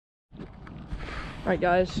Alright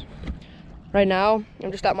guys, right now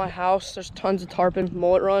I'm just at my house. There's tons of tarpon,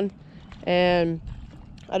 mullet run, and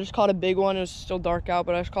I just caught a big one. It was still dark out,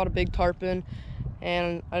 but I just caught a big tarpon,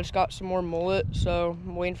 and I just got some more mullet, so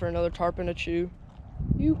I'm waiting for another tarpon to chew.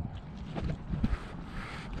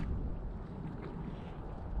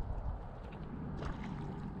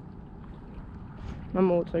 My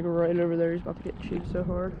mullet's like right over there. He's about to get chewed so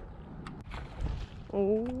hard.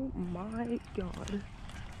 Oh my god.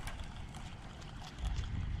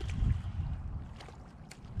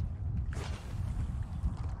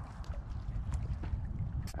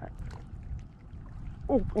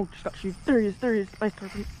 Oh, just got chewed. There he is. Nice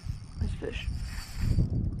tarpon. Nice fish.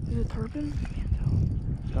 Is it a tarpon? I can't tell.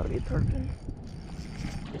 It's gotta be a tarpon.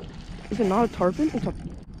 Is it not a tarpon? It's a...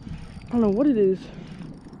 I don't know what it is.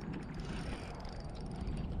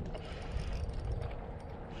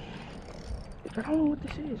 I don't know what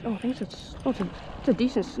this is. Oh, I think it's a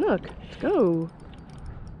decent snook. Let's go.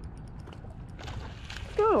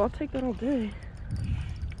 Let's go. I'll take that all day.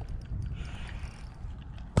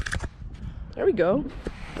 There we go.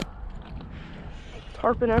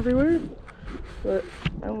 Tarpon everywhere, but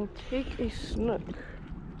I will take a snook.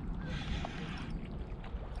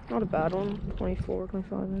 Not a bad one. 24,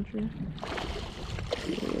 25 inches.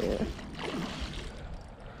 Yeah.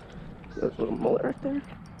 There's a little mullet right there.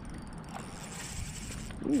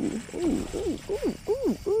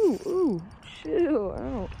 Ooh. Chill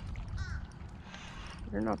out.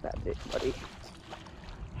 You're not that big, buddy.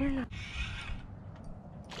 You're not.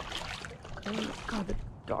 Oh god, the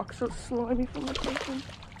dock's so slimy from the tarpon.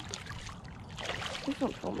 Please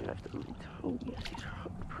don't film it at the meat. Oh yes, these are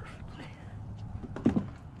hooked perfectly.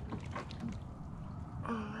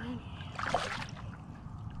 Alrighty.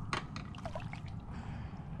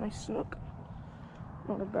 Nice snook.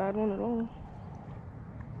 Not a bad one at all.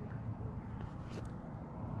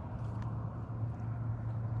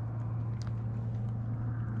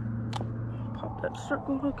 Pop that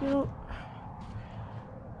circle hook out.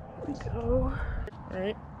 There we go.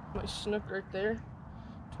 Alright, nice snook right there.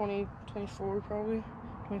 20, 24 probably,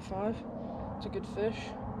 25. It's a good fish.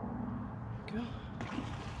 Go.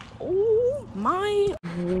 Oh my!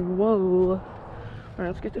 Whoa.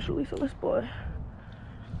 Alright, let's get this release on this boy.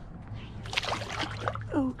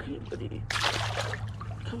 Okay, buddy.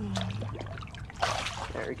 Come on.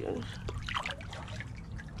 There he goes.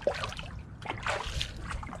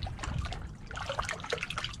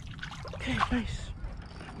 Okay, nice.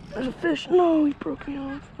 There's a fish. No, he broke me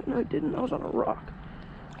off. No, he didn't. I was on a rock.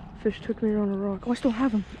 Fish took me on a rock. Oh, I still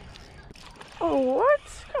have him. Oh, what?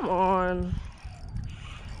 Come on.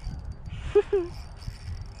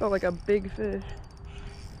 Felt like a big fish.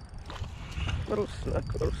 Little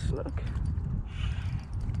snook, little snook.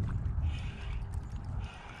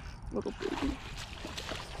 Little baby.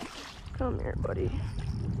 Come here, buddy.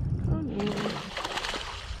 Come here.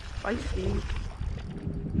 Feisty.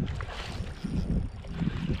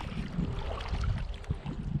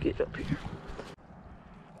 Get up here.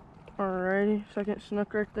 Alrighty, second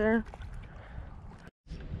snook right there.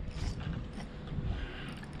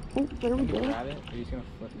 Oh, there we go. Grab it, or are you just gonna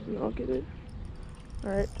flip it? No, I'll get it.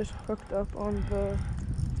 Alright, just hooked up on the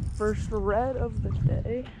first red of the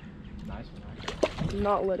day. Nice one.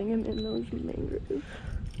 Not letting him in those mangroves.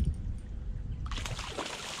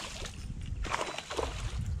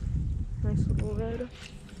 Nice little red.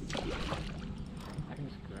 I can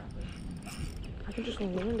just grab it. I can just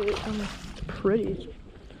land it. It's pretty. It's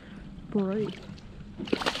bright.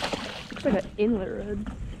 Looks like an inlet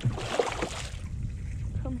red.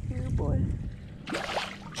 Come here, boy.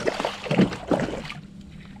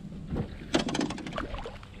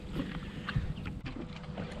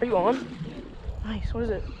 Are you on? Nice. What is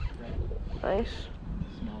it? Nice.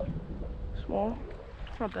 Small.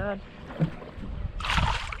 Not bad.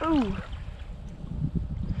 Oh.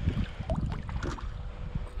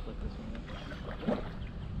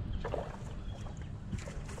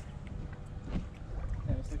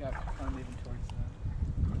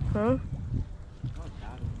 Huh?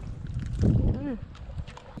 Yeah.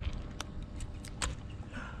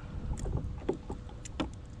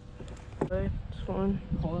 Okay, it's fun.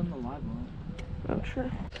 Call in the live one. Oh,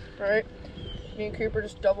 sure. Alright, me and Cooper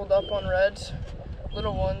just doubled up on reds.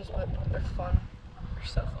 Little ones, but they're fun. They're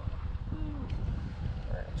so fun.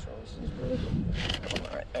 Alright, let's release these boys. Come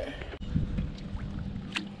right there.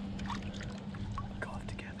 Go off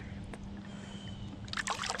together.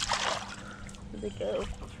 Where'd they go?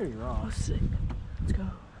 That's pretty raw. Oh, sick. Let's go.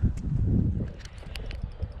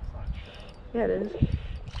 Yeah, it is.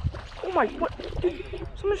 Oh my, what? Dude,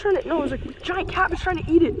 someone's trying to, no, it was a giant cat was trying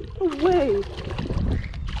to eat it. No way.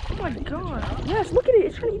 Oh my god. Yes, look at it.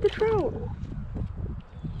 It's trying to eat the trout.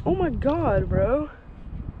 Oh my god, bro.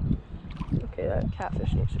 Okay, that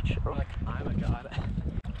catfish needs to chill. Like, I'm a god.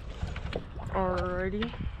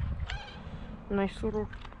 Alrighty. Nice little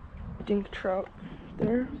dink trout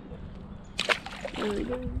there. There he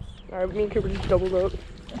goes. Alright, me and Cooper just doubled up.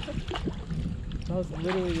 That was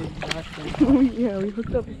literally the exact thing. Yeah, we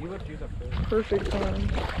hooked up perfect time.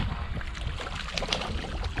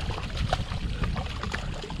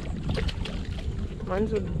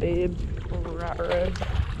 Mine's a babe rat red.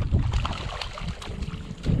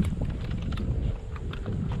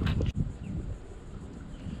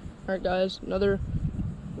 Alright guys, another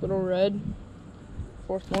little red.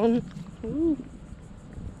 Fourth one. Ooh.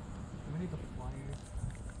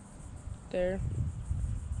 There.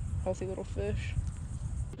 Healthy little fish.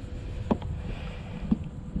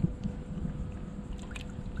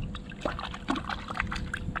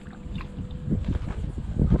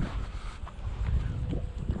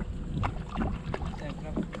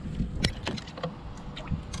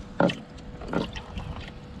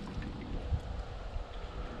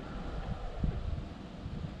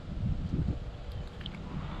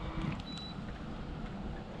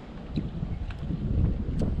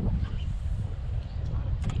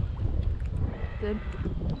 Good.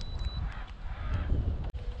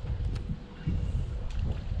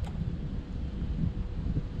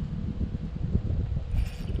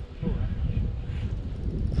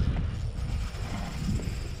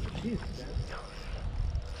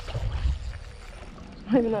 It's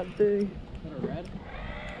not even that big. Is that a red?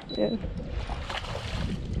 Yeah.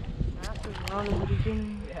 Around in the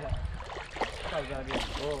beginning. Yeah. Probably gotta be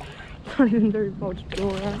full. Not even very much go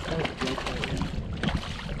around. That was a great fight,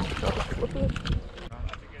 Flip it.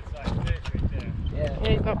 That's a good sized fish right there. yeah. Yeah,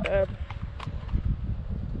 he's not bad.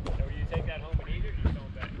 So will you take that home and eat it or you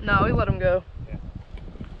don't bet? No, we let him go. Yeah.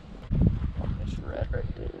 That's red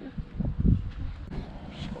right there.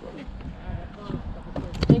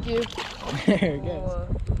 Thank you. There it goes.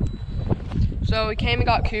 So we came and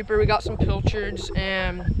got Cooper. We got some pilchards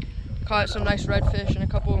and caught some nice redfish and a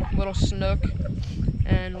couple little snook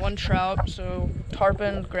and one trout. So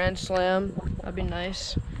tarpon, grand slam. That'd be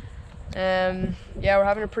nice. And yeah, we're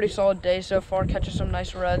having a pretty solid day so far. Catching some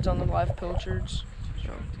nice reds on the live pilchards.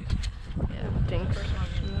 So, yeah, dinks.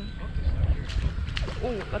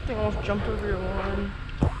 Oh, that thing almost jumped over your line.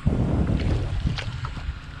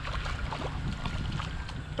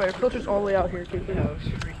 Right, your pilchards all the way out here, Cooper. Yeah, I was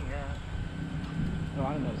freaking out. Oh,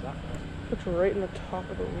 I didn't know it was that far. It's right in the top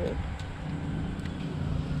of the lid.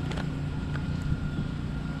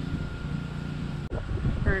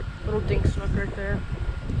 Alright, little dink snook right there.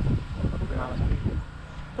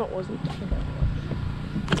 No, it wasn't.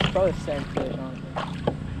 Probably the same fish,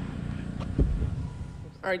 honestly.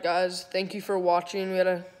 Alright guys, thank you for watching. We had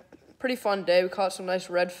a pretty fun day. We caught some nice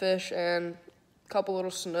redfish and a couple little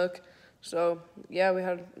snook. So yeah, we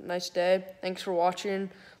had a nice day. Thanks for watching.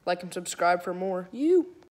 Like and subscribe for more. You!